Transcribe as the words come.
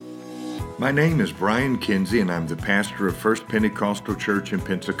My name is Brian Kinsey, and I'm the pastor of First Pentecostal Church in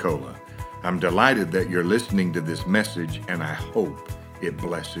Pensacola. I'm delighted that you're listening to this message, and I hope it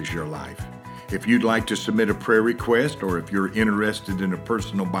blesses your life. If you'd like to submit a prayer request, or if you're interested in a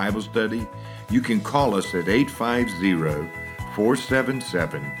personal Bible study, you can call us at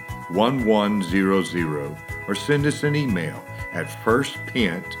 850-477-1100 or send us an email at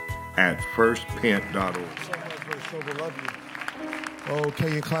firstpent@firstpent.org. So much, we're so to love you. Oh,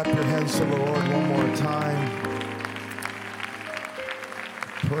 can you clap your hands to the Lord one more time?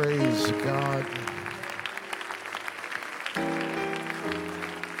 Praise God.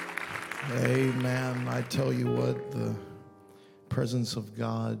 Amen. I tell you what, the presence of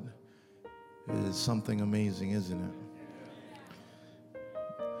God is something amazing, isn't it?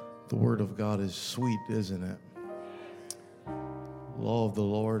 The Word of God is sweet, isn't it? The law of the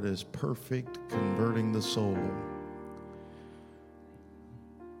Lord is perfect, converting the soul.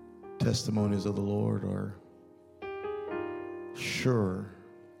 Testimonies of the Lord are sure,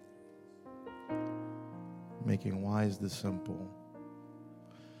 making wise the simple.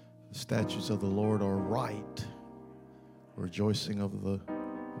 The statutes of the Lord are right, rejoicing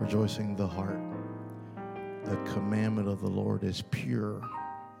the heart. The commandment of the Lord is pure.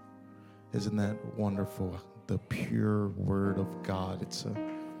 Isn't that wonderful? The pure word of God. It's a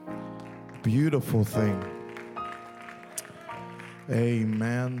beautiful thing.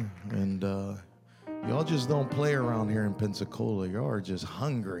 Amen. And y'all just don't play around here in Pensacola. Y'all are just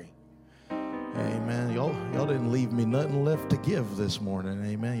hungry. Amen. Y'all didn't leave me nothing left to give this morning.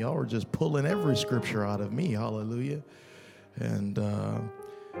 Amen. Y'all were just pulling every scripture out of me. Hallelujah. And the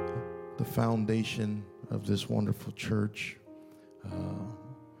foundation of this wonderful church,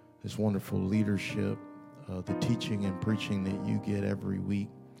 this wonderful leadership, the teaching and preaching that you get every week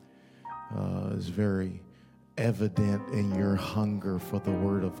is very evident in your hunger for the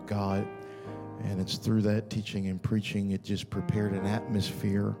Word of God. And it's through that teaching and preaching, it just prepared an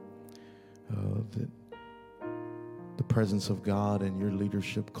atmosphere that the presence of God and your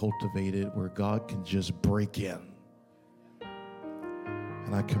leadership cultivated where God can just break in.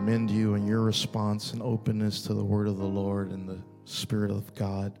 And I commend you in your response and openness to the Word of the Lord and the Spirit of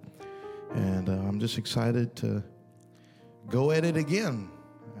God. And I'm just excited to go at it again.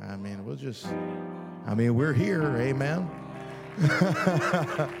 We're here, amen.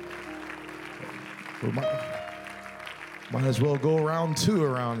 We might as well go round 2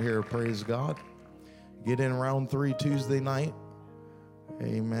 around here, praise God. Get in round 3 Tuesday night,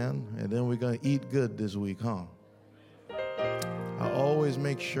 amen. And then we're going to eat good this week, huh? I always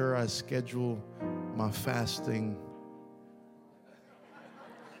make sure I schedule my fasting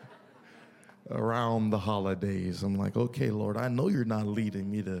around the holidays. I'm like, okay, Lord, I know you're not leading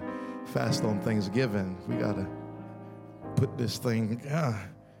me to fast on Thanksgiving. We got to put this thing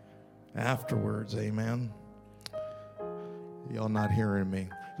afterwards, amen. Y'all not hearing me.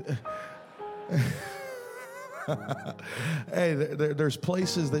 Hey, there's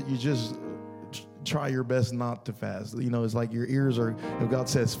places that you just try your best not to fast. You know, it's like your ears are, if God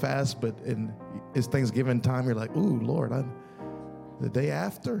says fast, but it's Thanksgiving time, you're like, ooh, Lord, the day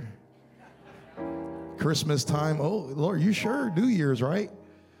after? Christmas time, oh, Lord, you sure? New Year's, right?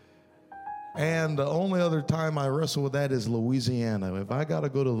 And the only other time I wrestle with that is Louisiana. If I got to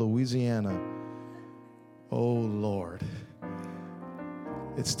go to Louisiana, oh, Lord.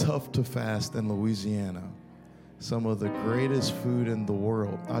 It's tough to fast in Louisiana. Some of the greatest food in the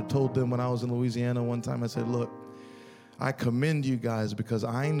world. I told them when I was in Louisiana one time, I said, look, I commend you guys because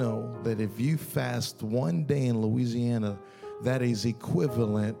I know that if you fast one day in Louisiana, that is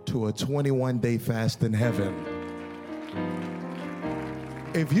equivalent to a 21-day fast in heaven.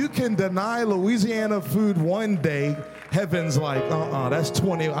 If you can deny Louisiana food one day, heaven's like, that's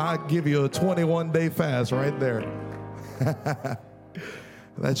 20. I'll give you a 21-day fast right there.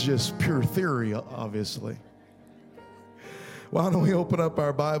 That's just pure theory, obviously. Why don't we open up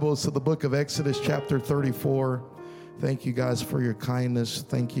our Bibles to the book of Exodus chapter 34. Thank you guys for your kindness.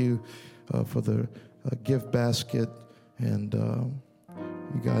 Thank you for the gift basket. And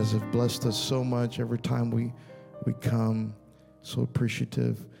you guys have blessed us so much every time we come. So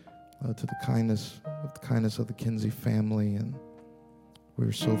appreciative to the kindness of the Kinsey family. And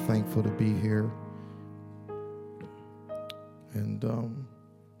we're so thankful to be here. And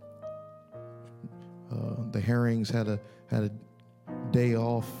the Herrings had a day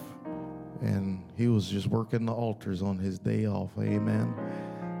off, and he was just working the altars on his day off. Amen.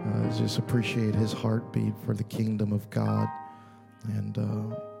 Just appreciate his heartbeat for the kingdom of God, and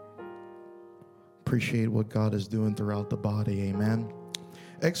appreciate what God is doing throughout the body. Amen.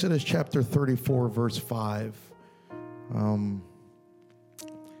 Exodus chapter 34, verse 5.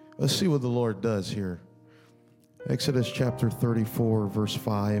 Let's see what the Lord does here. Exodus chapter 34, verse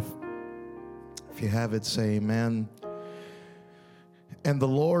 5. If you have it, say amen. And the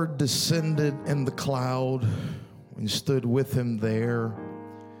Lord descended in the cloud and stood with him there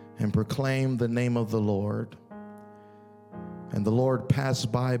and proclaimed the name of the Lord. And the Lord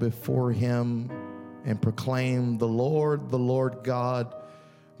passed by before him and proclaimed, the Lord God,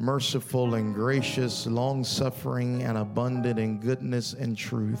 merciful and gracious, long-suffering and abundant in goodness and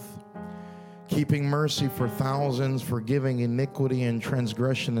truth, keeping mercy for thousands, forgiving iniquity and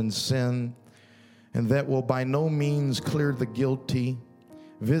transgression and sin, and that will by no means clear the guilty,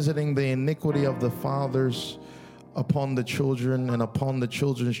 visiting the iniquity of the fathers upon the children and upon the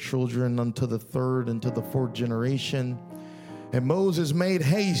children's children unto the third and to the fourth generation. And Moses made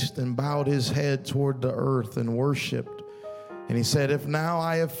haste and bowed his head toward the earth and worshiped. And he said, if now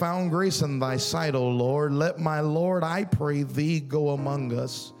I have found grace in thy sight, O Lord, let my Lord, I pray thee, go among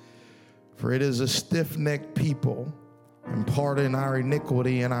us. For it is a stiff-necked people, and pardon our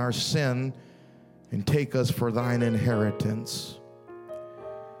iniquity and our sin, and take us for thine inheritance.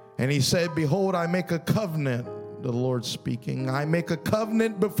 And he said, behold, I make a covenant, the Lord speaking, I make a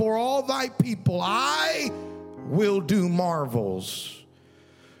covenant before all thy people. I will do marvels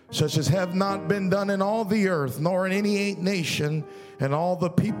such as have not been done in all the earth, nor in any nation, and all the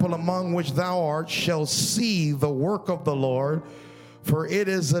people among which thou art shall see the work of the Lord, for it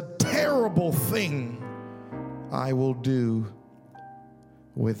is a terrible thing I will do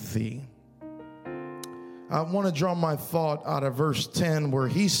with thee. I want to draw my thought out of verse 10 where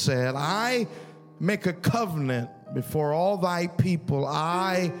he said, I make a covenant before all thy people.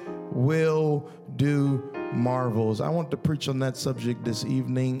 I will do marvels. I want to preach on that subject this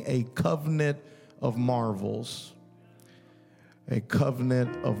evening, a covenant of marvels. A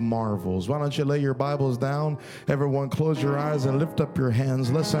covenant of marvels. Why don't you lay your Bibles down? Everyone close your eyes and lift up your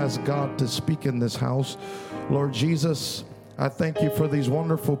hands. Let's ask God to speak in this house. Lord Jesus, I thank you for these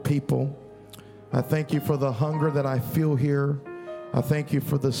wonderful people. I thank you for the hunger that I feel here. I thank you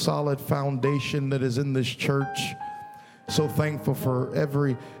for the solid foundation that is in this church. So thankful for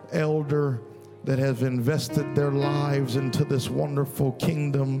every elder that has invested their lives into this wonderful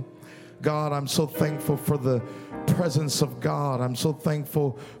kingdom. God, I'm so thankful for the presence of God. I'm so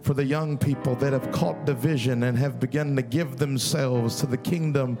thankful for the young people that have caught the vision and have begun to give themselves to the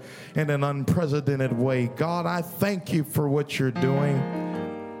kingdom in an unprecedented way. God, I thank you for what you're doing.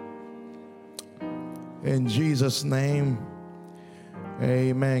 In Jesus' name,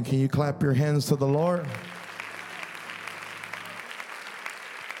 amen. Can you clap your hands to the Lord?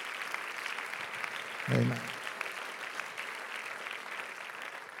 Amen.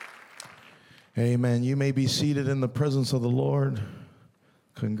 Amen. You may be seated in the presence of the Lord.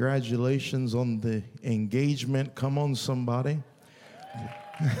 Congratulations on the engagement. Come on, somebody.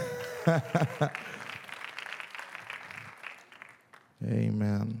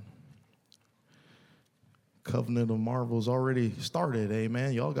 Amen. Covenant of Marvels already started.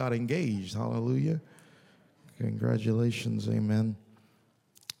 Amen. Y'all got engaged. Hallelujah. Congratulations. Amen.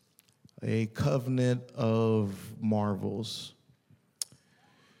 A covenant of marvels.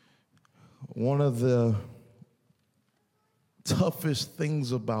 One of the toughest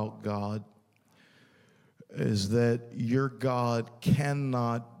things about God is that your God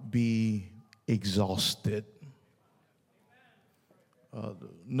cannot be exhausted.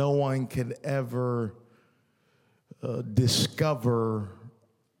 No one can ever discover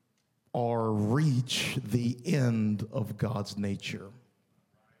or reach the end of God's nature.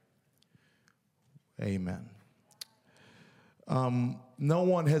 Amen. No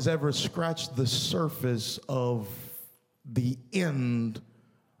one has ever scratched the surface of the end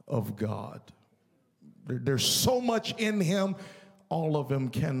of God. There's so much in him, all of him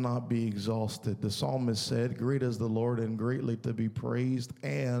cannot be exhausted. The psalmist said, great is the Lord and greatly to be praised,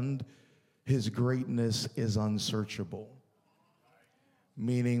 and his greatness is unsearchable.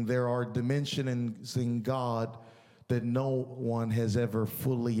 Meaning there are dimensions in God that no one has ever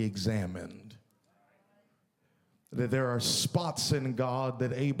fully examined. That there are spots in God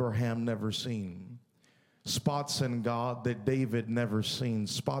that Abraham never seen. Spots in God that David never seen.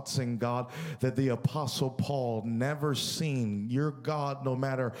 Spots in God that the Apostle Paul never seen. Your God, no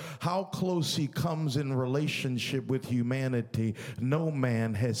matter how close he comes in relationship with humanity, no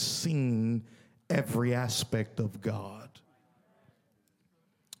man has seen every aspect of God.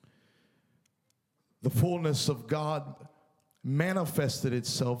 The fullness of God manifested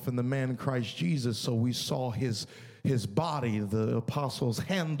itself in the man Christ Jesus, so we saw his body. The apostles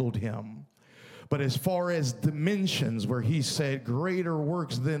handled him. But as far as dimensions, where he said, greater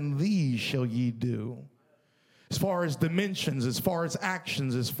works than these shall ye do. as far as dimensions, as far as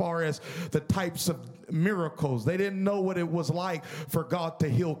actions, as far as the types of miracles. They didn't know what it was like for God to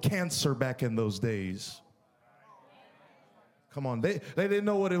heal cancer back in those days. Come on, they didn't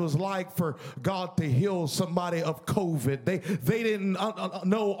know what it was like for God to heal somebody of COVID. They didn't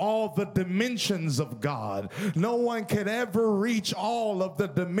know all the dimensions of God. No one could ever reach all of the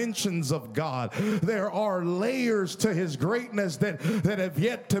dimensions of God. There are layers to his greatness that have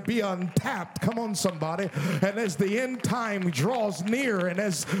yet to be untapped. Come on, somebody. And as the end time draws near and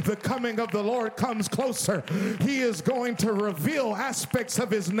as the coming of the Lord comes closer, he is going to reveal aspects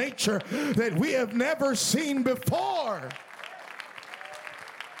of his nature that we have never seen before.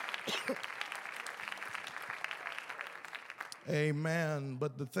 Amen.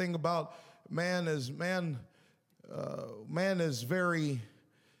 But the thing about man is very,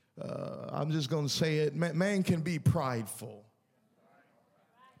 I'm just going to say it, man can be prideful.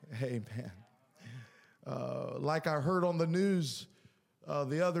 Amen. Like I heard on the news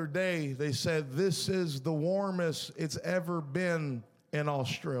the other day, they said this is the warmest it's ever been in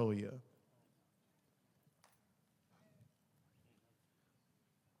Australia.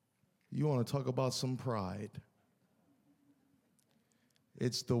 You want to talk about some pride?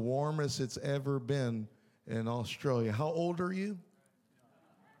 It's the warmest it's ever been in Australia. How old are you?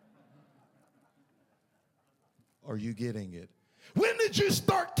 Are you getting it? When did you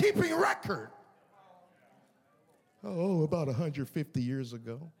start keeping record? Oh, about 150 years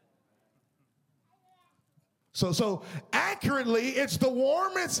ago. So accurately, it's the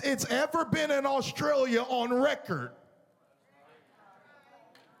warmest it's ever been in Australia on record.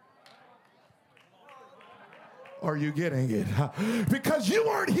 Are you getting it? Because you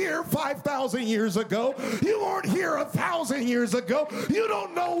weren't here 5,000 years ago. You weren't here 1,000 years ago. You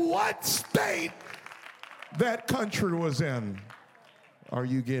don't know what state that country was in. Are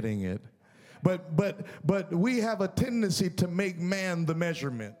you getting it? But we have a tendency to make man the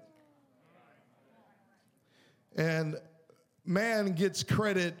measurement. And man gets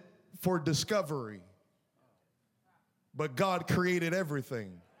credit for discovery. But God created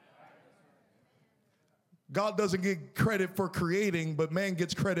everything. God doesn't get credit for creating, but man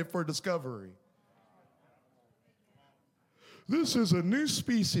gets credit for discovery. This is a new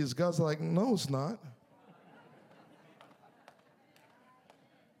species. God's like, no, it's not.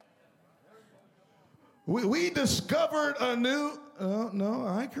 We discovered a new, no,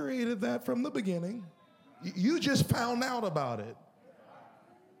 I created that from the beginning. You just found out about it.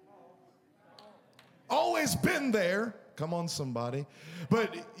 Always been there. Come on, somebody.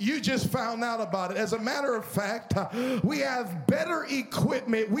 But you just found out about it. As a matter of fact, we have better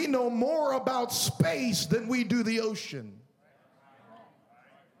equipment. We know more about space than we do the ocean.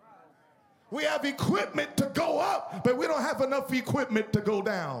 We have equipment to go up, but we don't have enough equipment to go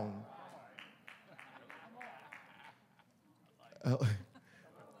down.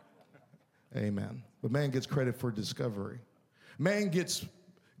 Amen. But man gets credit for discovery. Man gets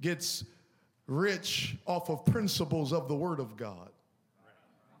rich off of principles of the Word of God.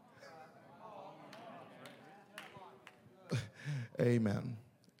 Amen.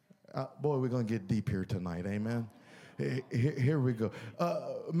 Boy, we're going to get deep here tonight. Amen. Here we go.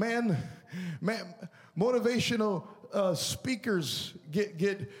 Man, motivational speakers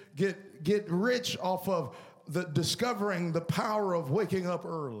get rich off of discovering the power of waking up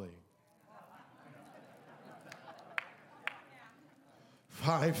early.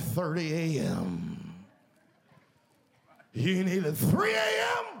 5:30 a.m. You need a 3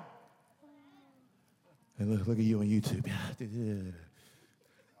 a.m. And look at you on YouTube.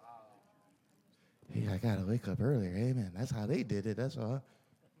 Yeah, I gotta wake up earlier. Amen. That's how they did it. That's all.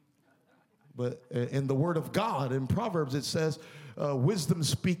 But in the Word of God, in Proverbs, it says, wisdom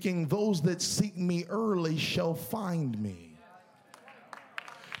speaking, those that seek me early shall find me.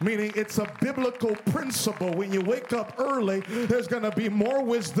 Meaning it's a biblical principle. When you wake up early, there's going to be more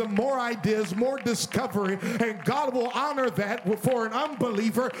wisdom, more ideas, more discovery, and God will honor that for an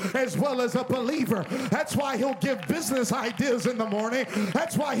unbeliever as well as a believer. That's why he'll give business ideas in the morning.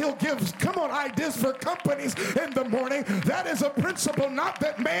 That's why he'll give, ideas for companies in the morning. That is a principle not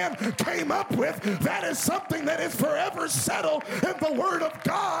that man came up with. That is something that is forever settled in the Word of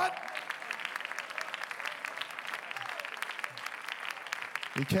God.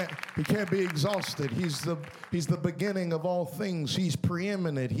 He can't be exhausted. He's the beginning of all things. He's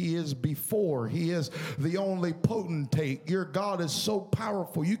preeminent. He is before. He is the only potentate. Your God is so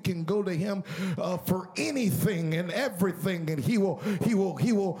powerful. You can go to him for anything and everything, and he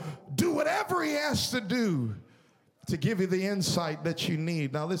will do whatever he has to do to give you the insight that you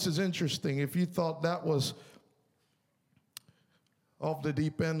need. Now, this is interesting. If you thought that was off the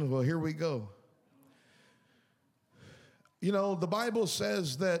deep end, well, here we go. You know, the Bible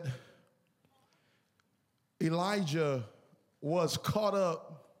says that Elijah was caught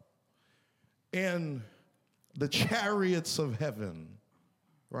up in the chariots of heaven,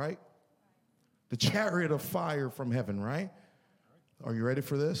 right? The chariot of fire from heaven, right? Are you ready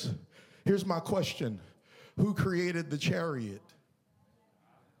for this? Here's my question. Who created the chariot?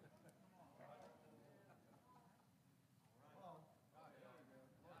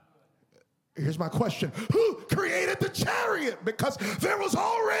 Here's my question. Who created the chariot? Because there was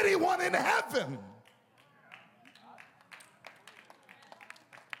already one in heaven.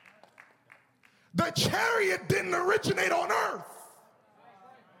 The chariot didn't originate on earth.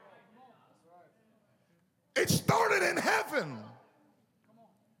 It started in heaven.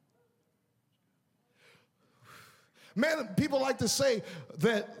 Man, people like to say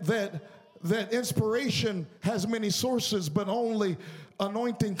that inspiration has many sources, but only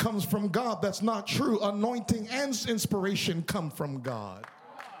anointing comes from God. That's not true. Anointing and inspiration come from God.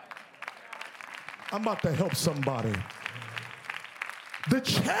 I'm about to help somebody. The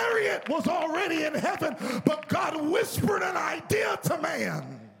chariot was already in heaven, but God whispered an idea to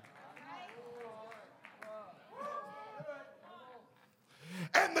man.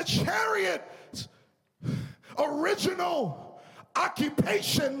 And the chariot's original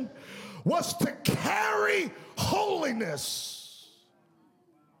occupation was to carry holiness.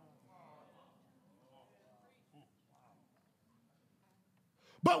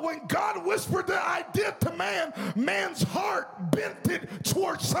 But when God whispered the idea to man, man's heart bent it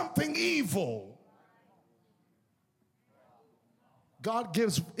towards something evil. God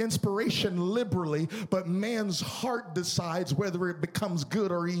gives inspiration liberally, but man's heart decides whether it becomes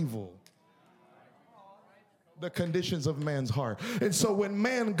good or evil. The conditions of man's heart. And so when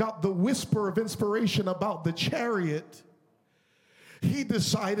man got the whisper of inspiration about the chariot, he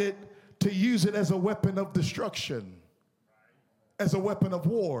decided to use it as a weapon of destruction, as a weapon of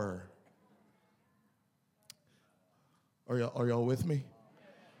war. Are y'all with me?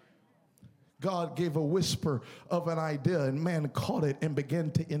 God gave a whisper of an idea, and man caught it and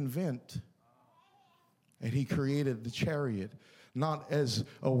began to invent. And he created the chariot, not as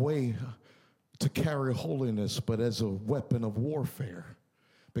a way to carry holiness, but as a weapon of warfare.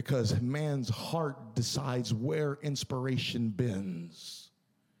 Because man's heart decides where inspiration bends.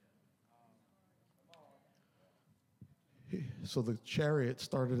 So the chariot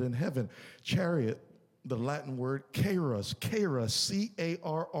started in heaven. Chariot, the Latin word carus,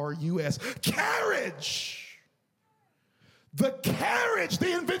 C-A-R-R-U-S, carriage. The carriage,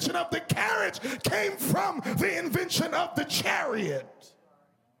 the invention of the carriage came from the invention of the chariot.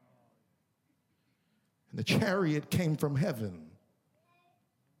 And the chariot came from heaven.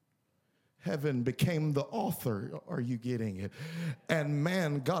 Heaven became the author. Are you getting it? And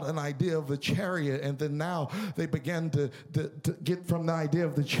man got an idea of the chariot, and then now they began to get from the idea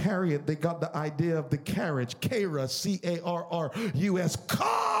of the chariot, they got the idea of the carriage. Carus, C-A-R-R-U-S,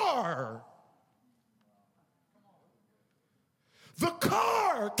 car. The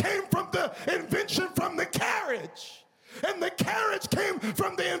car came from the invention from the carriage. And the carriage came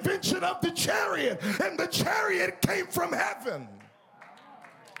from the invention of the chariot. And the chariot came from heaven.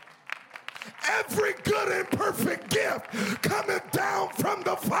 Every good and perfect gift cometh down from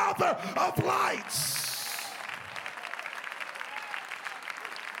the Father of lights.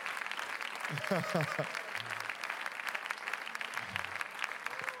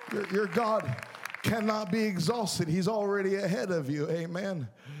 Your God cannot be exhausted. He's already ahead of you. Amen.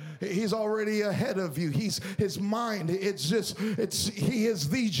 He's already ahead of you. His mind, he is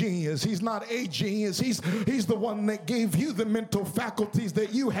the genius. He's not a genius. He's the one that gave you the mental faculties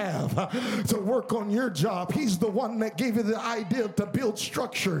that you have to work on your job. He's the one that gave you the idea to build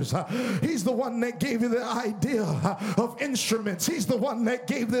structures. He's the one that gave you the idea of instruments. He's the one that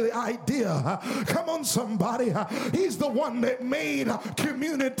gave you the idea. Come on, somebody. He's the one that made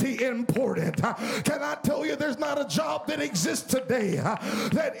community important. Can I tell you, there's not a job that exists today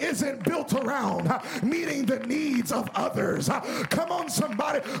that isn't built around meeting the needs of others. Come on,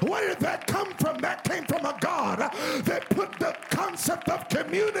 somebody. Where did that come from? That came from a God that put the concept of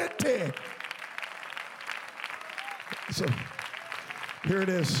community. So here it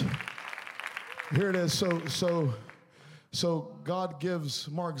is. Here it is. So God gives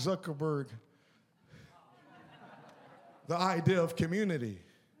Mark Zuckerberg the idea of community.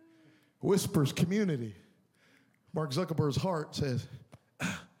 Whispers community. Mark Zuckerberg's heart says,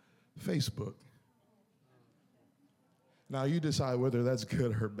 Facebook. Now you decide whether that's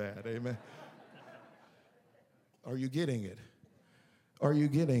good or bad. Amen. Are you getting it? Are you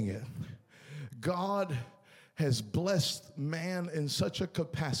getting it? God has blessed man in such a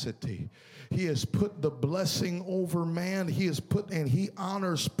capacity. He has put the blessing over man. He has put, and he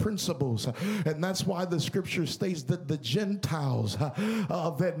honors principles. And that's why the scripture states that the Gentiles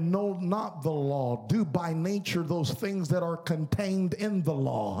that know not the law do by nature those things that are contained in the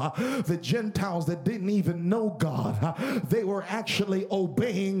law. The Gentiles that didn't even know God, they were actually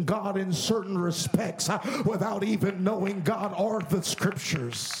obeying God in certain respects without even knowing God or the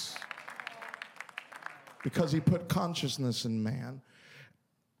scriptures. Because he put consciousness in man.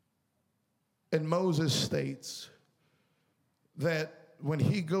 And Moses states that when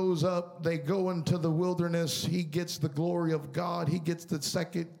he goes up, they go into the wilderness, he gets the glory of God, he gets the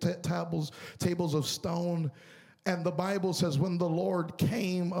second tables of stone. And the Bible says when the Lord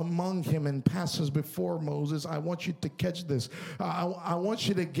came among him and passes before Moses, I want you to catch this. I want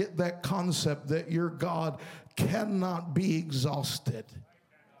you to get that concept that your God cannot be exhausted.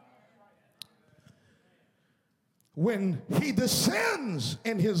 When he descends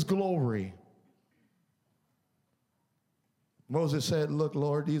in his glory, Moses said, look,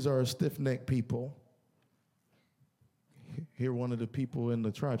 Lord, these are a stiff-necked people. Hear one of the people in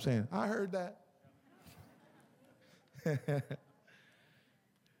the tribe saying, I heard that.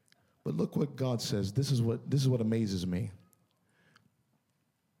 But look what God says. This is what amazes me.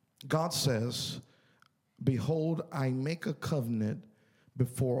 God says, behold, I make a covenant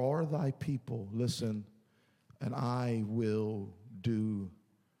before all thy people. Listen. And I will do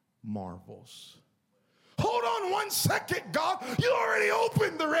marvels. Hold on 1 second, God. You already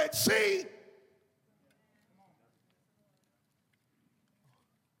opened the Red Sea.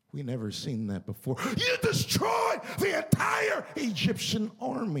 We never seen that before. You destroyed the entire Egyptian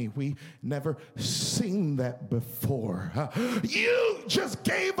army. We never seen that before. You just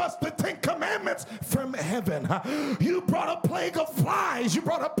gave us the 10 commandments from heaven. You brought a plague of flies. You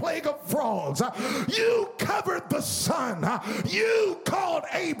brought a plague of frogs. You covered the sun. You called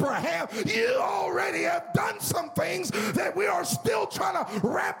Abraham. You already have done some things that we are still trying to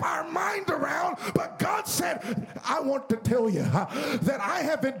wrap our mind around. But God said, I want to tell you that I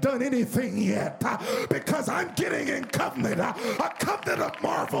haven't done anything yet because I'm getting in covenant, a covenant of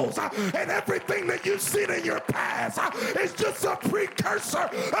marvels, and everything that you've seen in your past is just a precursor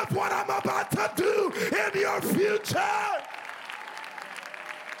of what I'm about to do in your future.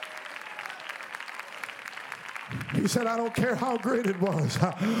 He said, I don't care how great it was.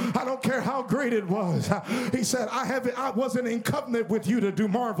 I don't care how great it was. He said, I wasn't in covenant with you to do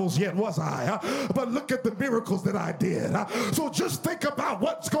marvels yet, was I? But look at the miracles that I did. So just think about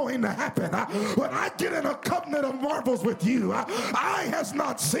what's going to happen when I get in a covenant of marvels with you. Eye has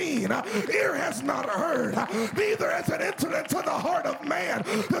not seen, ear has not heard, neither has it entered into the heart of man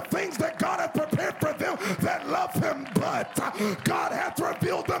the things that God has prepared for them that love him. But God hath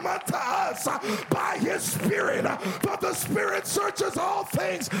revealed them unto us by his Spirit. For the Spirit searches all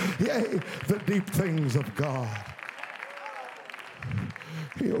things, yea, the deep things of God.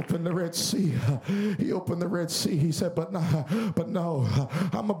 He opened the Red Sea. He opened the Red Sea. He said, but no,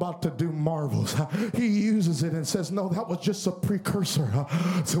 I'm about to do marvels. He uses it and says, no, that was just a precursor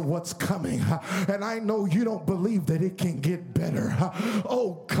to what's coming. And I know you don't believe that it can get better.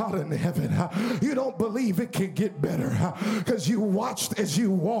 Oh, God in heaven, you don't believe it can get better because you watched as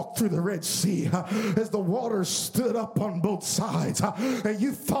you walked through the Red Sea, as the waters stood up on both sides, and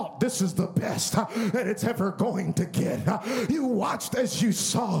you thought this is the best that it's ever going to get. You watched as you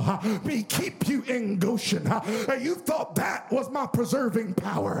saw me keep you in Goshen. You thought that was my preserving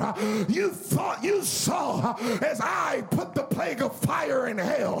power. You thought you saw as I put the plague of fire in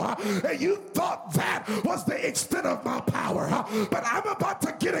hell. And you thought that was the extent of my power. But I'm about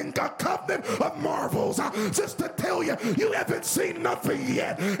to get in a covenant of marvels. Just to tell you, you haven't seen nothing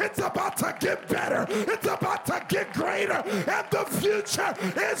yet. It's about to get better. It's about to get greater. And the future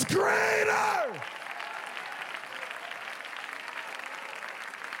is greater.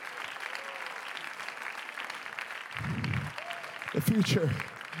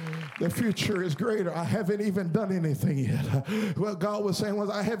 The future is greater. I haven't even done anything yet. What God was saying was,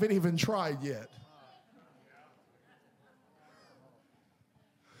 I haven't even tried yet.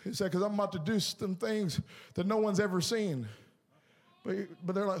 He said, because I'm about to do some things that no one's ever seen.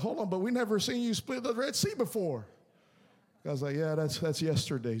 But they're like, hold on, but we never seen you split the Red Sea before. God's like, yeah, that's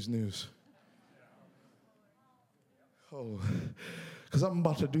yesterday's news. Oh, because I'm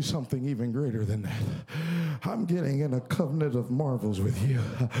about to do something even greater than that. I'm getting in a covenant of marvels with you,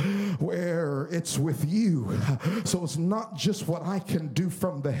 where it's with you. So it's not just what I can do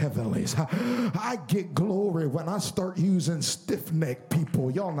from the heavenlies. I get glory when I start using stiff-necked people.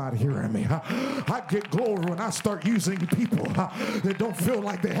 Y'all not hearing me. I get glory when I start using people that don't feel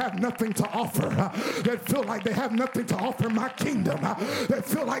like they have nothing to offer, that feel like they have nothing to offer my kingdom, that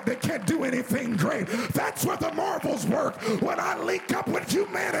feel like they can't do anything great. That's where the marvels work, when I link up with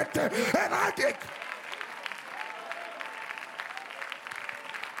humanity and I get...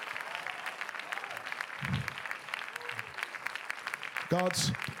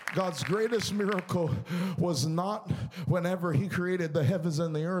 God's greatest miracle was not whenever he created the heavens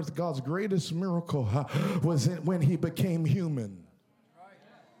and the earth. God's greatest miracle was when he became human.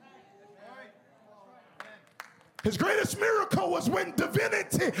 His greatest miracle was when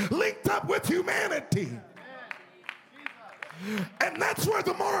divinity linked up with humanity. And that's where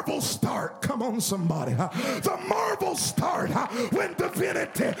the marvels start. Come on, somebody. The marvels start when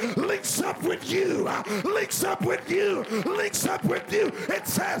divinity links up with you, links up with you, links up with you. It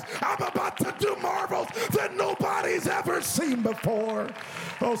says, I'm about to do marvels that nobody's ever seen before.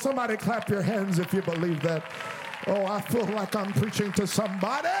 Oh, somebody clap your hands if you believe that. Oh, I feel like I'm preaching to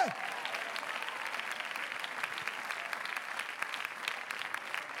somebody.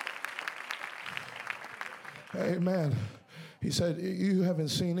 Amen. He said, you haven't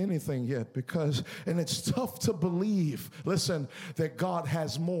seen anything yet because, and it's tough to believe, listen, that God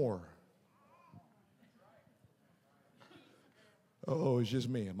has more. Oh, it's just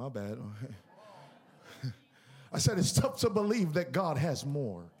me. My bad. I said it's tough to believe that God has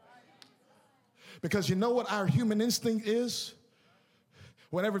more. Because you know what our human instinct is?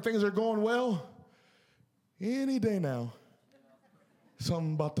 Whenever things are going well, any day now,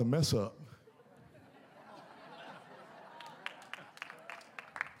 something about to mess up.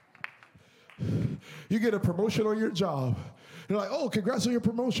 You get a promotion on your job. You're like, oh, congrats on your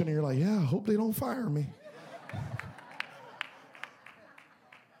promotion. And you're like, yeah, I hope they don't fire me.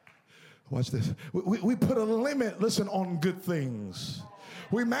 Watch this. We put a limit, listen, on good things.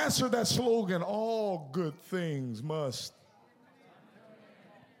 We master that slogan, all good things must.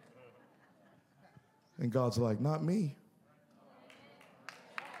 And God's like, not me.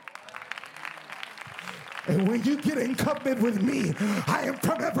 And when you get in covenant with me, I am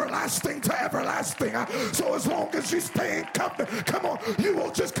from everlasting to everlasting. So as long as you stay in covenant, come on, you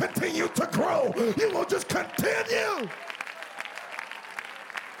will just continue to grow. You will just continue.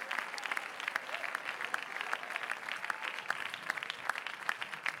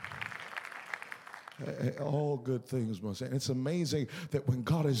 All good things must end. It's amazing that when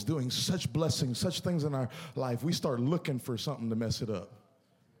God is doing such blessings, such things in our life, we start looking for something to mess it up.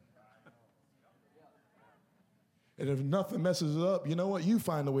 And if nothing messes it up, you know what? You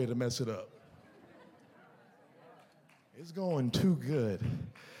find a way to mess it up. It's going too good.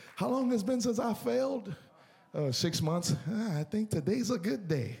 How long has it been since I failed? 6 months. I think today's a good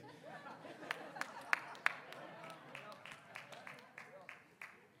day.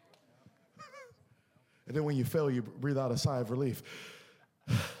 And then when you fail, you breathe out a sigh of relief.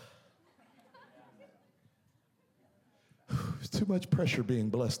 There's too much pressure being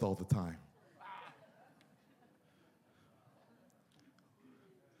blessed all the time.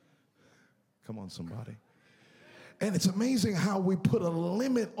 Come on, somebody. And it's amazing how we put a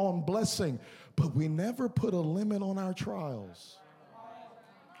limit on blessing, but we never put a limit on our trials.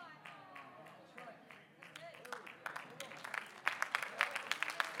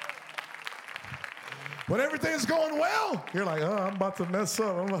 When everything's going well, you're like, oh, I'm about to mess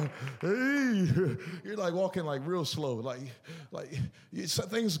up. I'm like, hey. You're like walking like real slow. Like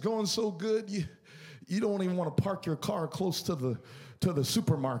things going so good, you don't even want to park your car close to the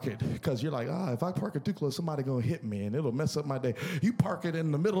supermarket because you're like, if I park it too close, somebody gonna hit me and it'll mess up my day. You park it in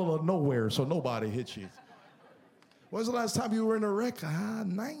the middle of nowhere so nobody hits you. When's the last time you were in a wreck?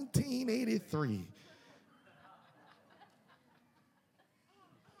 1983.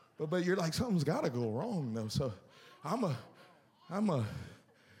 But you're like, something's got to go wrong though. So I'm a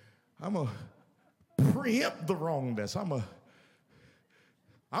preempt the wrongness.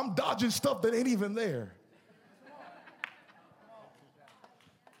 I'm dodging stuff that ain't even there.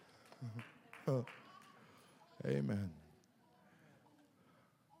 Amen.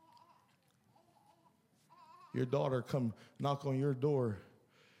 Your daughter come knock on your door,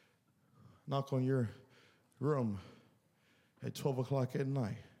 knock on your room at 12 o'clock at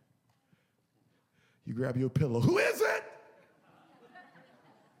night. You grab your pillow. Who is it?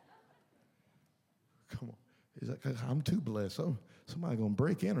 Come on. He's like, I'm too blessed. Somebody going to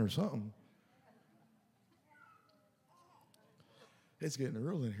break in or something. It's getting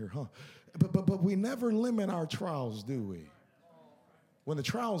real in here, huh? But we never limit our trials, do we? When the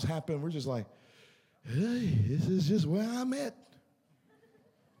trials happen, we're just like, hey, this is just where I'm at.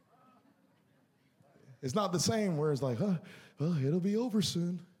 It's not the same where it's like, well, it'll be over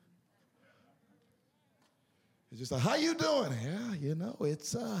soon. It's just like, how you doing? Yeah, you know,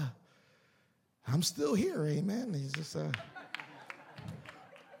 it's, I'm still here, amen. He's just,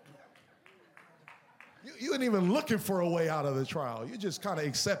 you ain't even looking for a way out of the trial. You just kind of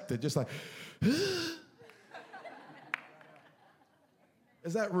accept it, just like, is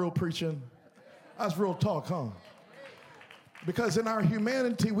that real preaching? That's real talk, huh? Because in our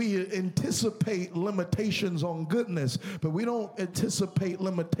humanity, we anticipate limitations on goodness, but we don't anticipate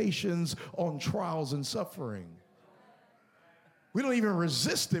limitations on trials and suffering. We don't even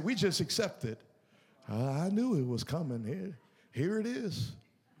resist it. We just accept it. I knew it was coming. Here it is.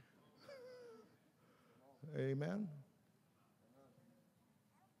 Amen.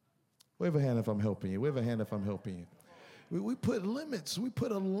 Wave a hand if I'm helping you. Wave a hand if I'm helping you. We put limits. We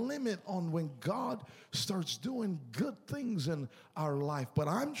put a limit on when God starts doing good things in our life. But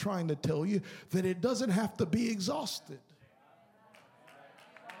I'm trying to tell you that it doesn't have to be exhausted.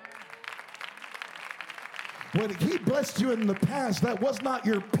 When He blessed you in the past, that was not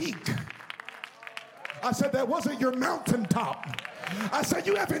your peak. I said that wasn't your mountaintop. I said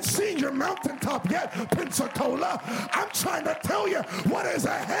you haven't seen your mountaintop yet, Pensacola. I'm trying to tell you what is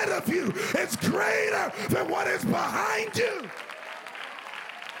ahead of you is greater than what is behind you.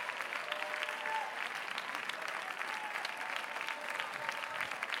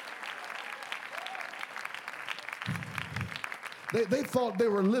 They thought they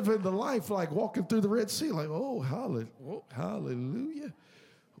were living the life like walking through the Red Sea, like, oh, hallelujah.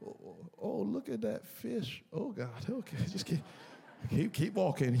 Oh, look at that fish. Oh, God. Okay, just keep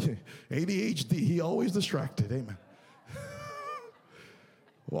walking. ADHD, he always distracted. Amen.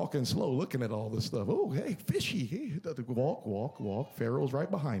 Walking slow, looking at all this stuff. Oh, hey, fishy. Hey, walk. Pharaoh's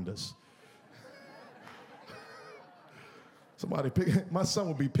right behind us. My son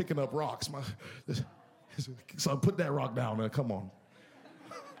will be picking up rocks. Son, put that rock down there. Come on.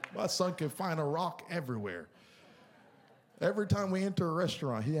 My son can find a rock everywhere. Every time we enter a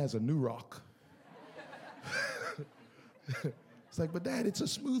restaurant, he has a new rock. It's like, but Dad, it's a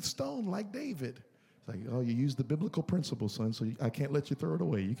smooth stone like David. It's like, oh, you use the biblical principle, son, so I can't let you throw it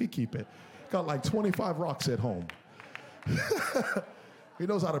away. You can keep it. Got like 25 rocks at home. He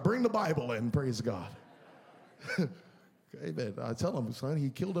knows how to bring the Bible in, praise God. Amen. I tell him, son, he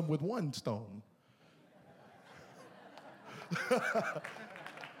killed him with one stone.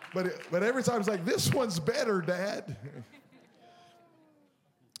 But every time it's like, this one's better, Dad.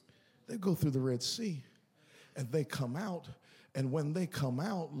 They go through the Red Sea, and they come out. And when they come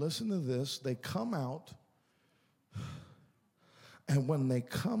out, listen to this, they come out. And when they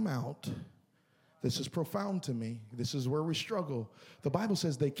come out, this is profound to me. This is where we struggle. The Bible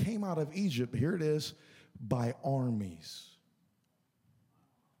says they came out of Egypt, here it is, by armies.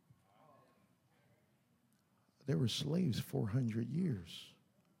 They were slaves 400 years.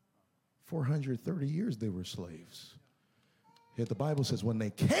 430 years they were slaves. Yet the Bible says when they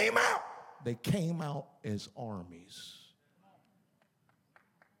came out as armies.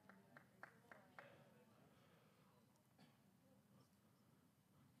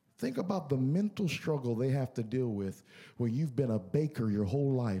 Think about the mental struggle they have to deal with where you've been a baker your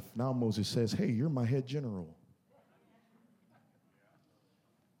whole life. Now Moses says, hey, you're my head general.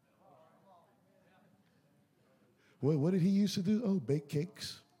 What did he used to do? Oh, bake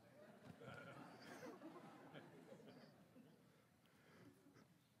cakes.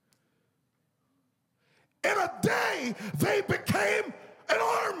 In a day, they became an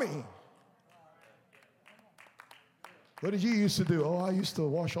army. What did you used to do? Oh, I used to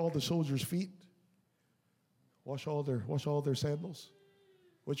wash all the soldiers' feet. Wash all their sandals.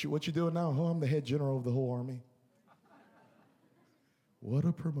 What you doing now? Oh, I'm the head general of the whole army. What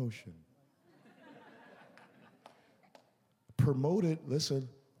a promotion. Promoted, listen,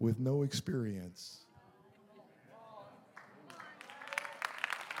 with no experience.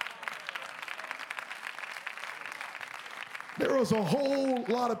 There was a whole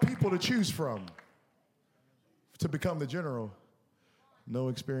lot of people to choose from to become the general. No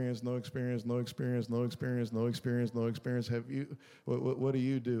experience, no experience, no experience, no experience, no experience, no experience. Have you? What do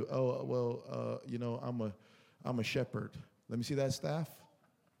you do? Oh, well, I'm a shepherd. Let me see that staff.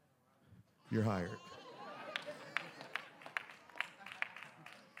 You're hired.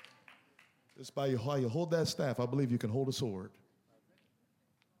 Just by how you hold that staff, I believe you can hold a sword.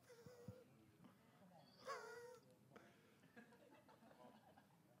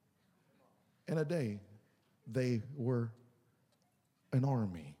 In a day, they were an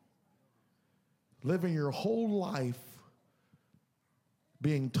army. Living your whole life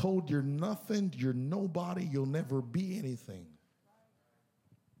being told you're nothing, you're nobody, you'll never be anything.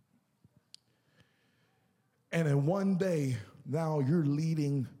 And in one day, now you're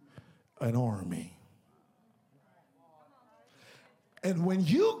leading an army. And when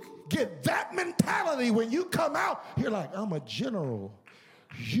you get that mentality, when you come out, you're like, I'm a general.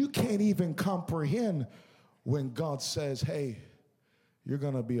 You can't even comprehend when God says, hey, you're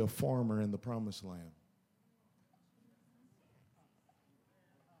going to be a farmer in the promised land.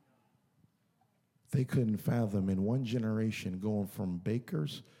 They couldn't fathom in one generation going from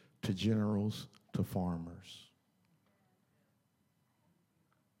bakers to generals to farmers.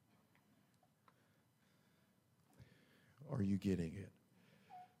 Are you getting it?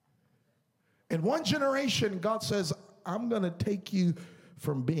 In one generation, God says, I'm going to take you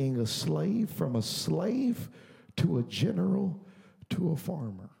from being a slave to a general to a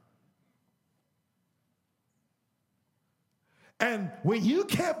farmer. And when you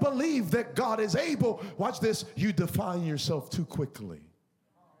can't believe that God is able, watch this, you define yourself too quickly.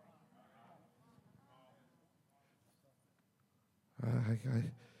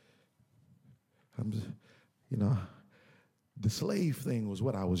 The slave thing was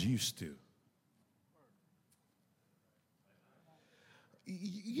what I was used to.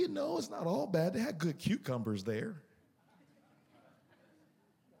 You know, it's not all bad. They had good cucumbers there.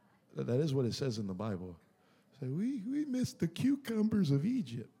 That is what it says in the Bible. So we missed the cucumbers of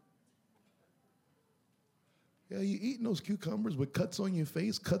Egypt. Yeah, you eating those cucumbers with cuts on your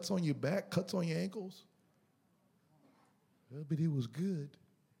face, cuts on your back, cuts on your ankles. Well, but it was good.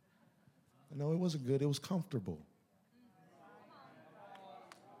 No, it wasn't good. It was comfortable.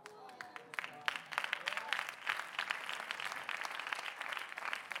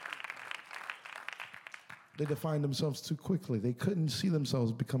 They defined themselves too quickly. They couldn't see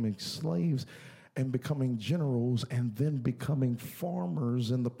themselves becoming slaves and becoming generals and then becoming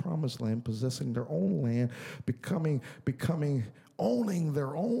farmers in the promised land, possessing their own land, owning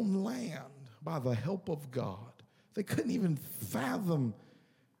their own land by the help of God. They couldn't even fathom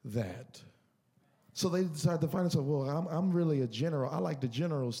that. So they decided to find themselves, well, I'm really a general. I like the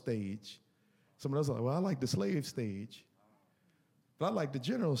general stage. Someone else is like, well, I like the slave stage. But I like the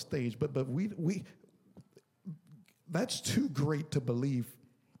general stage. But we that's too great to believe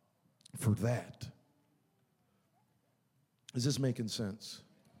for that. Is this making sense?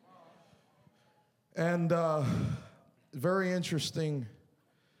 And very interesting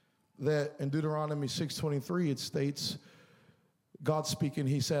that in Deuteronomy 6:23 it states, God speaking,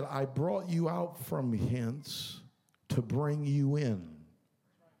 he said, I brought you out from hence to bring you in.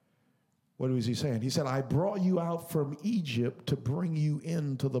 What was he saying? He said, I brought you out from Egypt to bring you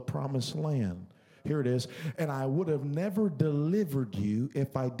into the promised land. Here it is. And I would have never delivered you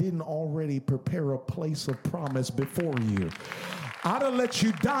if I didn't already prepare a place of promise before you. I'd have let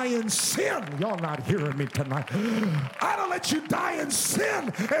you die in sin. Y'all not hearing me tonight. I'd have let you die in sin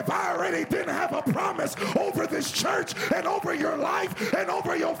if I already didn't have a promise over this church and over your life and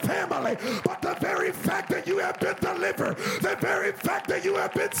over your family. But the very fact that you have been delivered, the very fact that you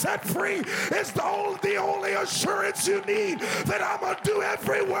have been set free is the only assurance you need that I'm going to do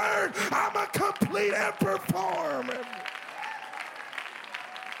every word. I'm going to complete and perform.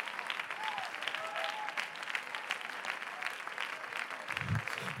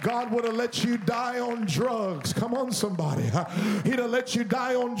 God would have let you die on drugs. Come on, somebody. He'd have let you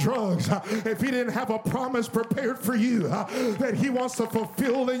die on drugs if he didn't have a promise prepared for you that he wants to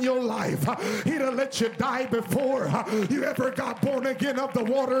fulfill in your life. He'd have let you die before you ever got born again of the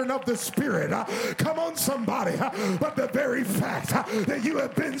water and of the Spirit. Come on, somebody. But the very fact that you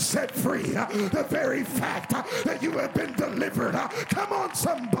have been set free, the very fact that you have been delivered, come on,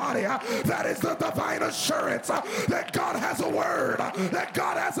 somebody. That is the divine assurance that God has a word, that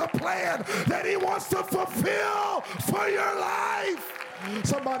God has a plan that he wants to fulfill for your life.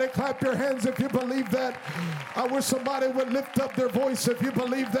 Somebody clap your hands if you believe that. I wish somebody would lift up their voice if you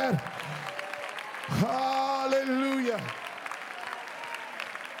believe that. Hallelujah.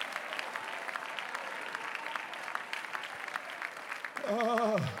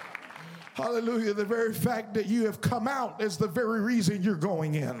 Hallelujah. The very fact that you have come out is the very reason you're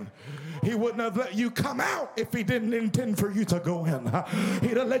going in. He wouldn't have let you come out if he didn't intend for you to go in.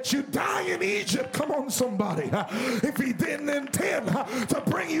 He'd have let you die in Egypt. Come on, somebody. If he didn't intend to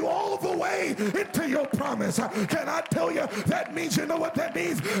bring you all the way into your promise. Can I tell you, that means, you know what that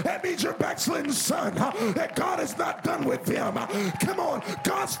means? That means your backslidden son, that God is not done with them. Come on,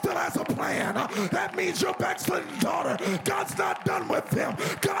 God still has a plan. That means your backslidden daughter, God's not done with them.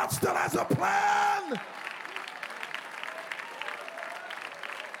 God still has a plan.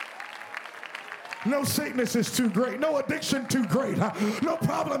 No sickness is too great. No addiction too great. No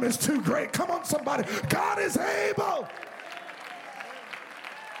problem is too great. Come on, somebody. God is able.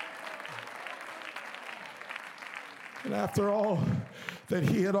 And after all that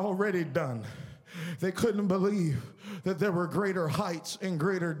he had already done, they couldn't believe that there were greater heights and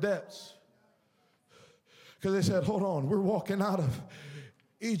greater depths. Because they said, hold on, we're walking out of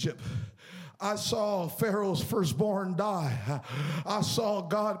Egypt. I saw Pharaoh's firstborn die. I saw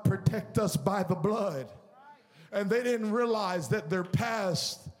God protect us by the blood. And they didn't realize that their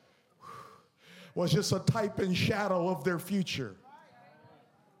past was just a type and shadow of their future.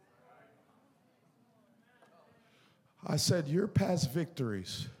 I said, your past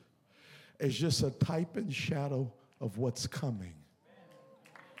victories is just a type and shadow of what's coming.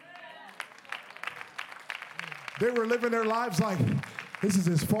 They were living their lives like, this is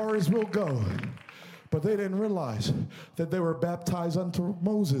as far as we'll go. But they didn't realize that they were baptized unto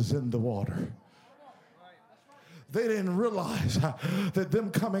Moses in the water. They didn't realize that them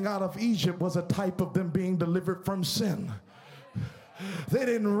coming out of Egypt was a type of them being delivered from sin. They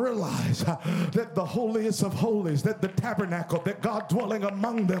didn't realize that the holiest of holies, that the tabernacle, that God dwelling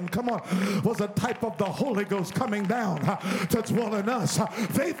among them, come on, was a type of the Holy Ghost coming down to dwell in us.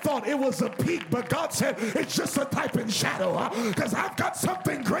 They thought it was a peak, but God said it's just a type and shadow, because I've got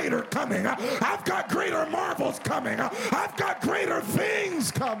something greater coming. I've got greater marvels coming. I've got greater things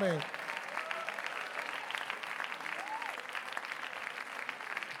coming.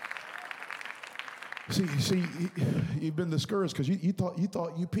 See, you've been discouraged because you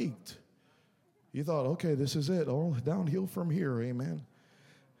thought you peaked. You thought, okay, this is it. Oh, downhill from here, amen.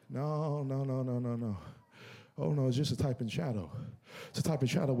 No. Oh, no, it's just a type and shadow. It's a type and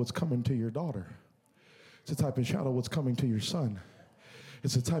shadow of what's coming to your daughter. It's a type and shadow of what's coming to your son.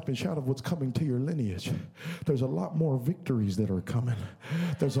 It's a type and shadow of what's coming to your lineage. There's a lot more victories that are coming.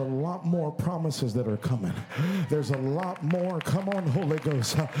 There's a lot more promises that are coming. There's a lot more, come on, Holy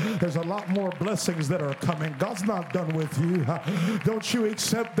Ghost. There's a lot more blessings that are coming. God's not done with you. Don't you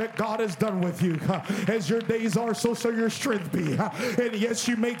accept that God is done with you? As your days are, so shall your strength be. And yes,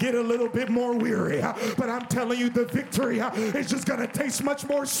 you may get a little bit more weary, but I'm telling you, the victory is just going to taste much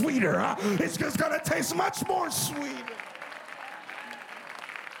more sweeter. It's just going to taste much more sweet.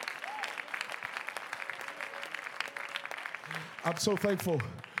 I'm so thankful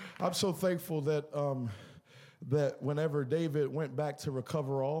that that whenever David went back to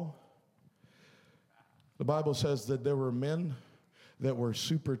recover all, the Bible says that there were men that were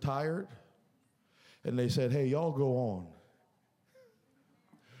super tired, and they said, hey, y'all go on.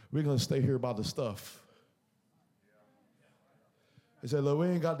 We're going to stay here by the stuff. They said, look, we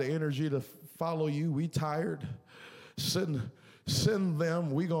ain't got the energy to follow you. We tired. Send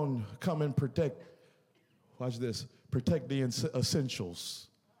them. We're going to come and protect. Watch this. Protect the essentials.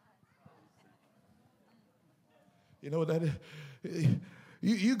 You know what that is?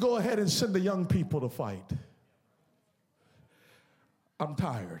 You go ahead and send the young people to fight. I'm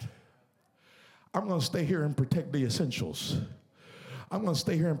tired. I'm going to stay here and protect the essentials. I'm going to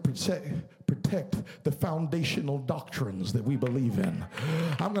stay here and protect the foundational doctrines that we believe in.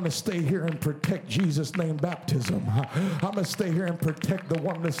 I'm going to stay here and protect Jesus' name baptism. I'm going to stay here and protect the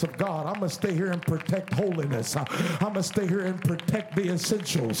oneness of God. I'm going to stay here and protect holiness. I'm going to stay here and protect the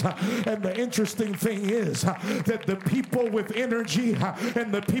essentials. And the interesting thing is that the people with energy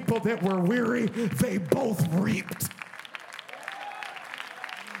and the people that were weary, they both reaped.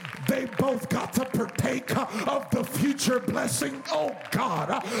 They both got to partake of the future blessing. Oh,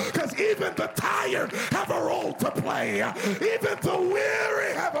 God. Because even the tired have a role to play. Even the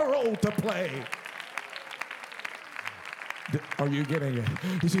weary have a role to play. Are you getting it?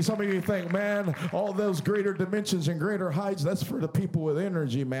 You see, some of you think, man, all those greater dimensions and greater heights, that's for the people with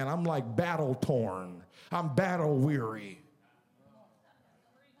energy, man. I'm like battle torn. I'm battle weary.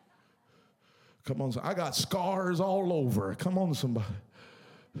 Come on, I got scars all over. Come on, somebody.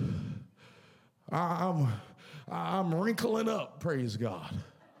 I'm wrinkling up, praise God.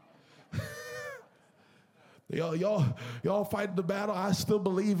 Y'all fight the battle. I still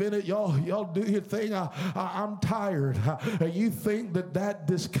believe in it. Y'all do your thing. I'm tired. You think that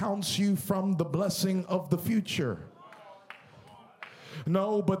discounts you from the blessing of the future?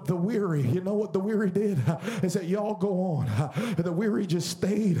 No, but the weary, you know what the weary did? Is that y'all go on. The weary just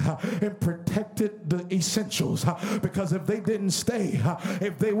stayed and protected the essentials. Because if they didn't stay,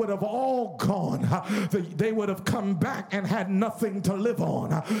 if they would have all gone, they would have come back and had nothing to live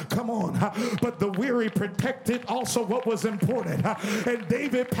on. Come on. But the weary protected also what was important. And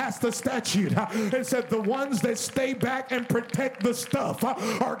David passed the statute and said the ones that stay back and protect the stuff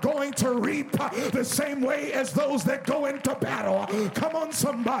are going to reap the same way as those that go into battle. Come Come on,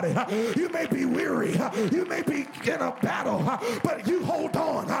 somebody. You may be weary. You may be in a battle, but you hold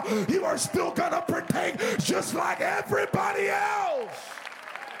on. You are still going to partake just like everybody else.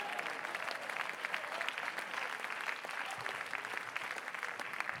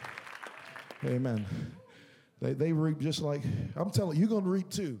 Amen. They reap just like, I'm telling you, you're going to reap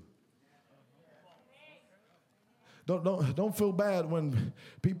too. Don't feel bad when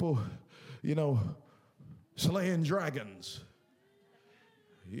people, slaying dragons.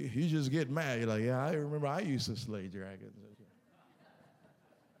 You just get mad. You're like, yeah, I remember I used to slay dragons.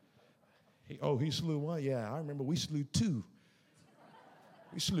 He slew one? Yeah, I remember we slew two.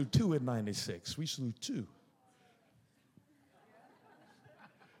 We slew two in 96. We slew two.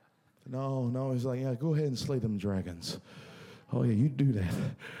 No, he's like, yeah, go ahead and slay them dragons. Oh, yeah, you do that.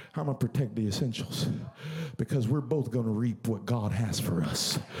 I'm going to protect the essentials because we're both going to reap what God has for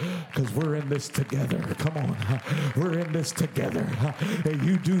us because we're in this together. Come on. We're in this together. And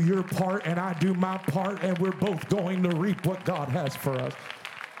you do your part and I do my part, and we're both going to reap what God has for us.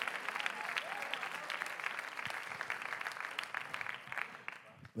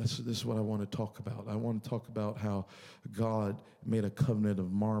 This is what I want to talk about. I want to talk about how God made a covenant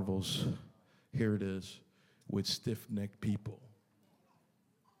of marvels. Here it is. With stiff-necked people.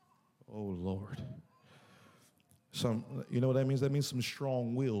 Oh, Lord. You know what that means? That means some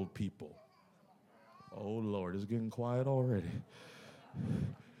strong-willed people. Oh, Lord, it's getting quiet already.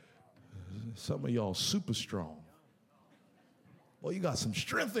 Some of y'all super strong. Well, you got some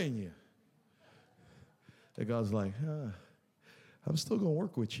strength in you. And God's like, I'm still going to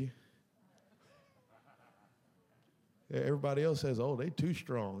work with you. Everybody else says, oh, they too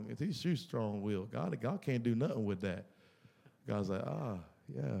strong. He's too strong-willed. God can't do nothing with that. God's like,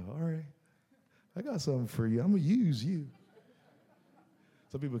 yeah, all right. I got something for you. I'm going to use you.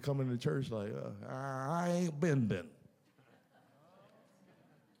 Some people come into church like, I ain't bending.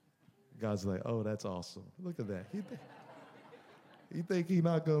 God's like, oh, that's awesome. Look at that. You think he's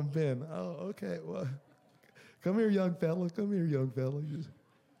not going to bend. Oh, okay. Well, come here, young fella. Come here, young fella.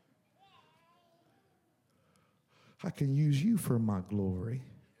 I can use you for my glory.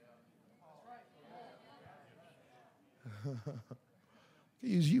 I can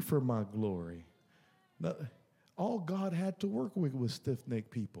use you for my glory. Now, all God had to work with was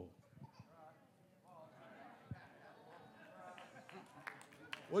stiff-necked people.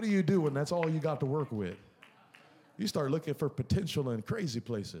 What do you do when that's all you got to work with? You start looking for potential in crazy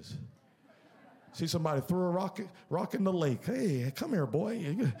places. See somebody throw a rock in the lake. Hey, come here,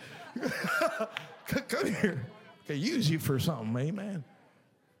 boy. Come here. Can use you for something, amen.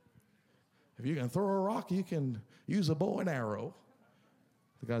 If you can throw a rock, you can use a bow and arrow.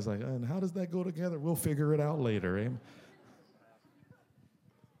 The guy's like, and how does that go together? We'll figure it out later, amen.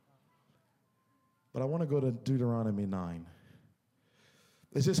 But I want to go to Deuteronomy 9.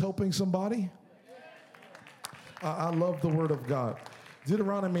 Is this helping somebody? I love the word of God.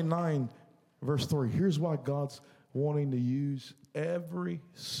 Deuteronomy 9, verse 3. Here's why God's wanting to use every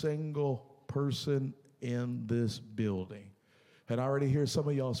single person in this building. And I already hear some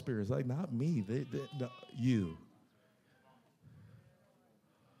of y'all spirits, like, not me, no, you.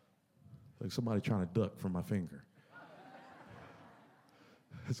 Like somebody trying to duck from my finger.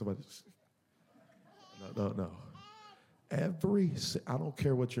 Somebody, no. I don't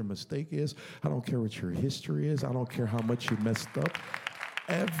care what your mistake is. I don't care what your history is. I don't care how much you messed up.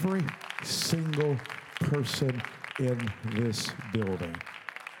 Every single person in this building.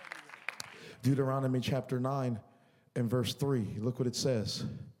 Deuteronomy chapter 9 and verse 3. Look what it says.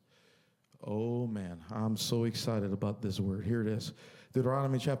 Oh, man, I'm so excited about this word. Here it is.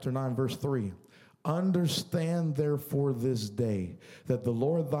 Deuteronomy chapter 9, verse 3. Understand therefore this day that the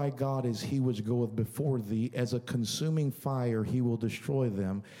Lord thy God is he which goeth before thee. As a consuming fire he will destroy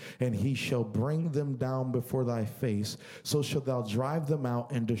them, and he shall bring them down before thy face. So shalt thou drive them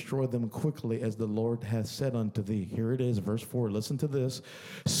out and destroy them quickly, as the Lord hath said unto thee. Here it is, verse 4. Listen to this.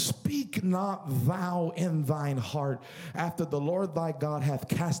 Speak not thou in thine heart after the Lord thy God hath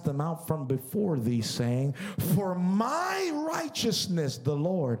cast them out from before thee, saying, for my righteousness the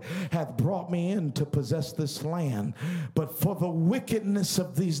Lord hath brought me in to possess this land. But for the wickedness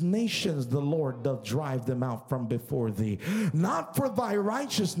of these nations the Lord doth drive them out from before thee. Not for thy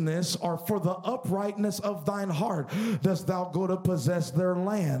righteousness or for the uprightness of thine heart dost thou go to possess their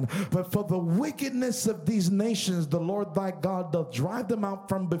land, but for the wickedness of these nations the Lord thy God doth drive them out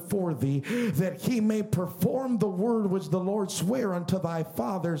from before thee, that he may perform the word which the Lord sware unto thy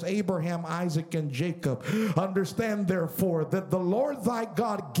fathers Abraham, Isaac, and Jacob. Understand therefore that the Lord thy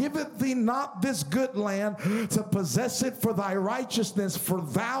God giveth thee not this good land to possess it for thy righteousness, for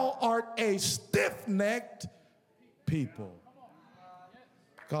thou art a stiff-necked people.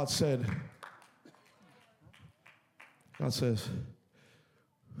 God says,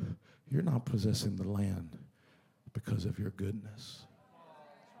 you're not possessing the land because of your goodness.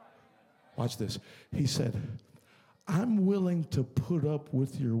 Watch this. He said, I'm willing to put up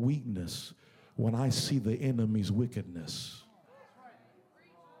with your weakness when I see the enemy's wickedness.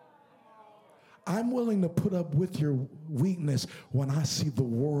 I'm willing to put up with your weakness when I see the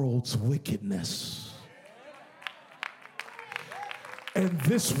world's wickedness. And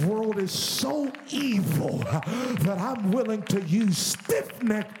this world is so evil that I'm willing to use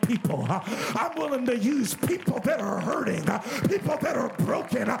stiff-necked people. I'm willing to use people that are hurting, people that are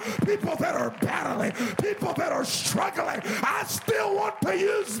broken, people that are battling, people that are struggling. I still want to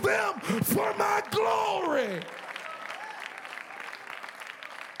use them for my glory.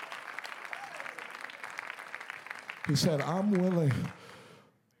 He said, I'm willing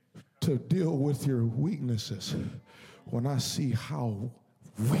to deal with your weaknesses when I see how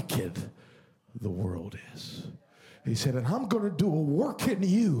wicked the world is. He said, and I'm going to do a work in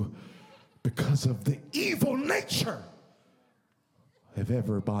you because of the evil nature of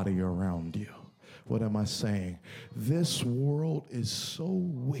everybody around you. What am I saying? This world is so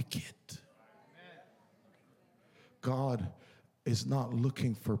wicked. God is not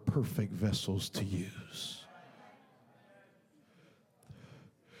looking for perfect vessels to use.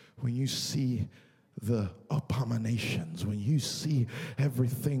 When you see the abominations, when you see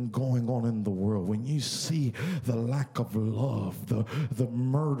everything going on in the world, when you see the lack of love, the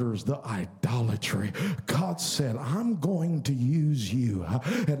murders, the idolatry, God said, I'm going to use you.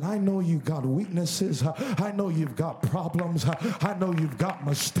 And I know you got weaknesses. I know you've got problems. I know you've got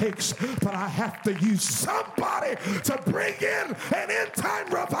mistakes, but I have to use somebody to bring in an end-time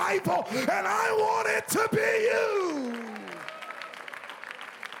revival, and I want it to be you.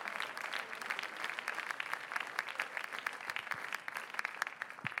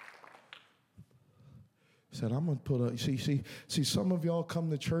 Said, I'm going to put a, see, some of y'all come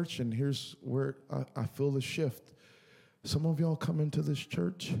to church, and here's where I feel the shift. Some of y'all come into this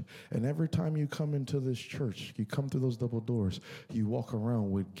church, and every time you come into this church, you come through those double doors, you walk around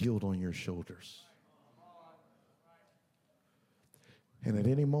with guilt on your shoulders. And at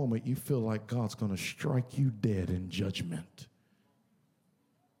any moment, you feel like God's going to strike you dead in judgment.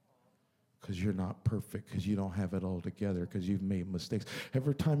 Because you're not perfect, because you don't have it all together, because you've made mistakes.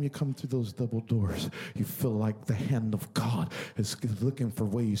 Every time you come through those double doors, you feel like the hand of God is looking for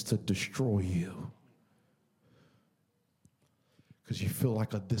ways to destroy you. Because you feel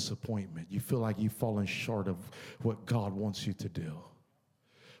like a disappointment. You feel like you've fallen short of what God wants you to do.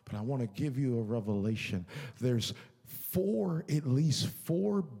 But I want to give you a revelation. There's at least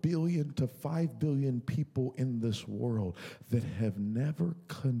 4 billion to 5 billion people in this world that have never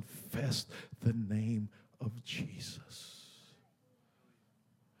confessed the name of Jesus.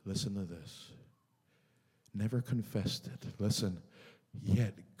 Listen to this. Never confessed it. Listen,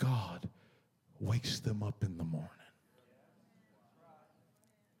 yet God wakes them up in the morning.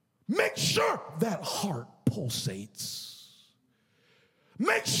 Make sure that heart pulsates.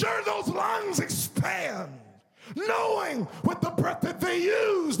 Make sure those lungs expand. Knowing with the breath that they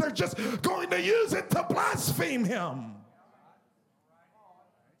use, they're just going to use it to blaspheme him.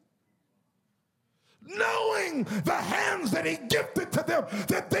 Knowing the hands that he gifted to them,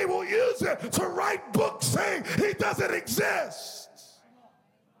 that they will use it to write books saying he doesn't exist.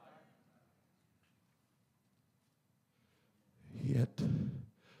 Yet,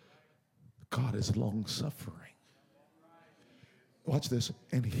 God is long-suffering. Watch this.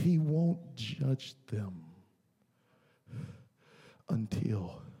 And he won't judge them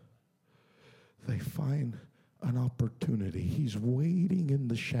until they find an opportunity. He's waiting in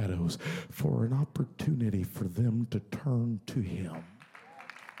the shadows for an opportunity for them to turn to him.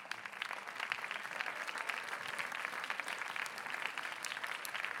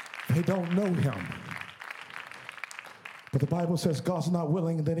 They don't know him. But the Bible says God's not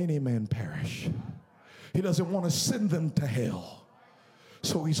willing that any man perish. He doesn't want to send them to hell.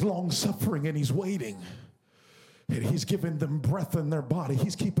 So he's long-suffering and he's waiting. And he's giving them breath in their body.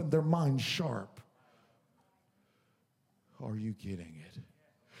 He's keeping their mind sharp. Are you getting it?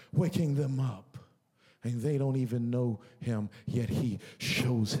 Waking them up. And they don't even know him, yet he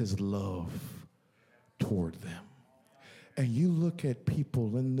shows his love toward them. And you look at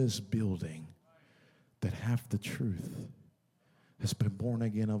people in this building that have the truth, has been born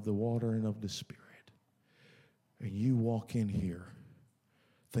again of the water and of the Spirit. And you walk in here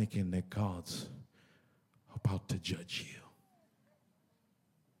thinking that God's about to judge you.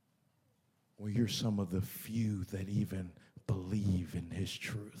 Well, you're some of the few that even believe in his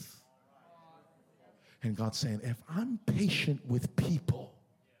truth. And God's saying, if I'm patient with people,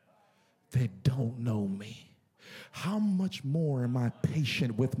 that don't know me? How much more am I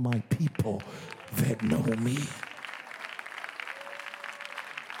patient with my people that know me?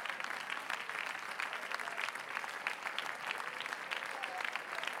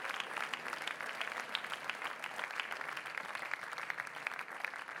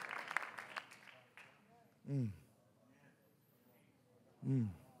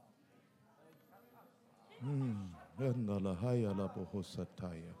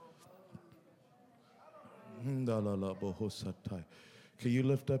 Can you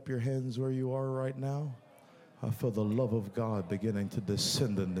lift up your hands where you are right now? I feel the love of God beginning to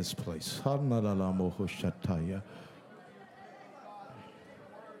descend in this place.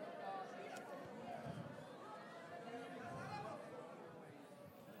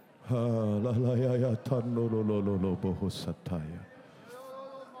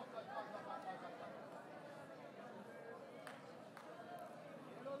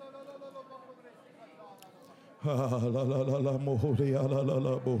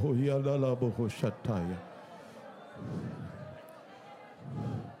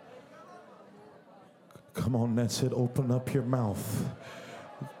 Come on, that's it. Open up your mouth.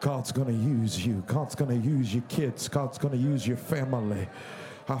 God's going to use you. God's going to use your kids. God's going to use your family.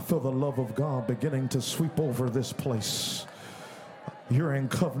 I feel the love of God beginning to sweep over this place. You're in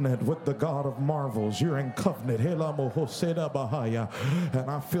covenant with the God of marvels. You're in covenant. And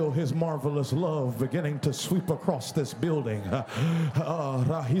I feel his marvelous love beginning to sweep across this building.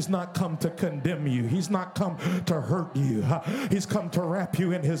 He's not come to condemn you. He's not come to hurt you. He's come to wrap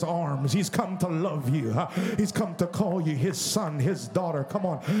you in his arms. He's come to love you. He's come to call you his son, his daughter. Come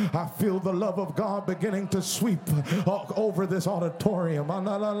on. I feel the love of God beginning to sweep over this auditorium.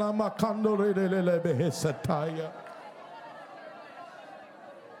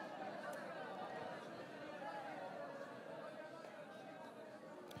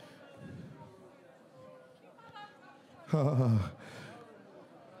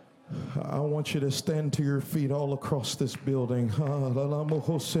 I want you to stand to your feet all across this building.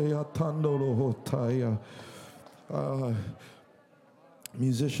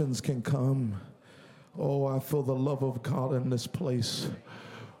 Musicians can come. Oh, I feel the love of God in this place.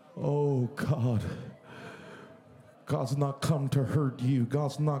 Oh, God. God's not come to hurt you.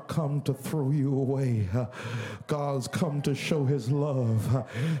 God's not come to throw you away. God's come to show his love.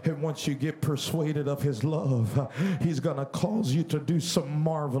 And once you get persuaded of his love, he's going to cause you to do some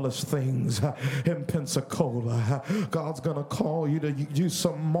marvelous things in Pensacola. God's going to call you to do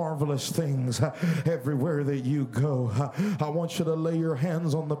some marvelous things everywhere that you go. I want you to lay your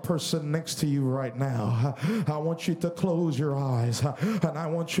hands on the person next to you right now. I want you to close your eyes. And I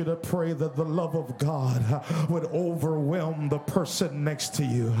want you to pray that the love of God would overwhelm the person next to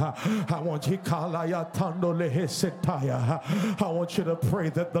you. I want you to pray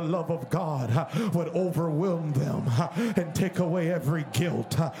that the love of God would overwhelm them and take away every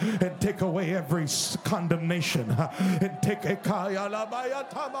guilt and take away every condemnation and take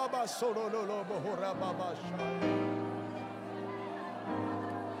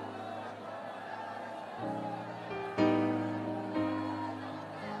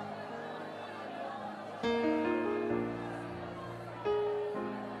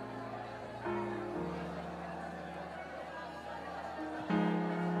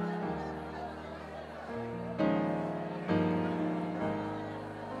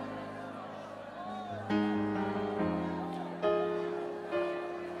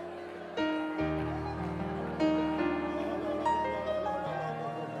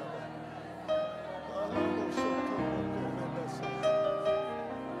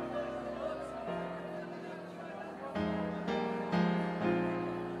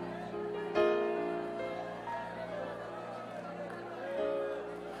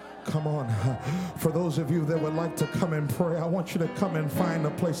Come on. For those of you that would like to come and pray, I want you to come and find a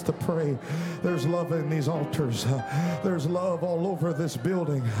place to pray. There's love in these altars. There's love all over this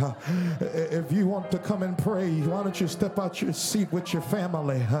building. If you want to come and pray, why don't you step out your seat with your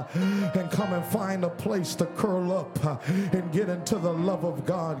family and come and find a place to curl up and get into the love of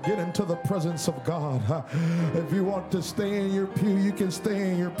God, get into the presence of God. If you want to stay in your pew, you can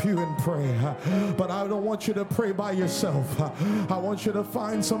stay in your pew and pray. But I don't want you to pray by yourself. I want you to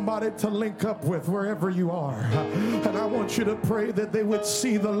find somebody to link up with wherever you are. And I want you to pray that they would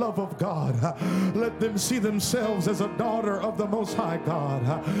see the love of God. Let them see themselves as a daughter of the Most High God.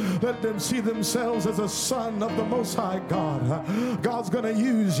 Let them see themselves as a son of the Most High God. God's going to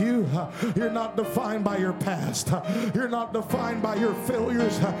use you. You're not defined by your past. You're not defined by your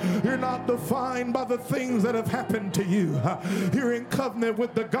failures. You're not defined by the things that have happened to you. You're in covenant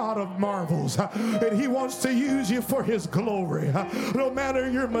with the God of marvels. And he wants to use you for his glory. No matter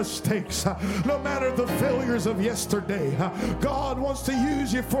your mistakes, mistakes, no matter the failures of yesterday. God wants to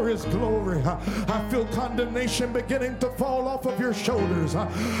use you for His glory. I feel condemnation beginning to fall off of your shoulders.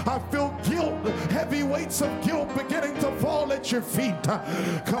 I feel guilt, heavy weights of guilt beginning to fall at your feet.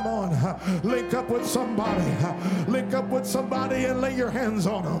 Come on, link up with somebody. Link up with somebody and lay your hands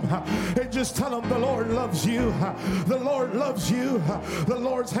on them. And just tell them the Lord loves you. The Lord loves you. The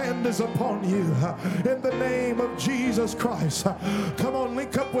Lord's hand is upon you. In the name of Jesus Christ. Come on,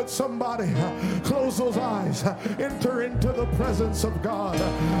 link up with somebody. Close those eyes. Enter into the presence of God.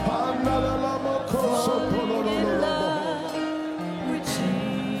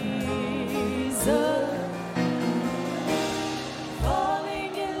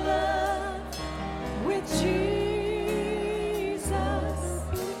 Falling in love with Jesus,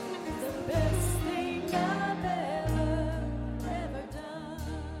 the best thing I've ever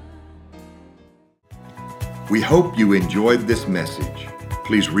done. We hope you enjoyed this message.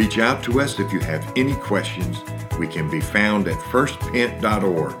 Please reach out to us if you have any questions. We can be found at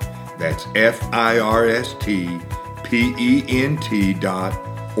firstpent.org. That's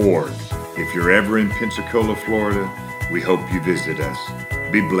FIRSTPENT.org. If you're ever in Pensacola, Florida, we hope you visit us.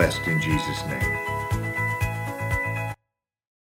 Be blessed in Jesus' name.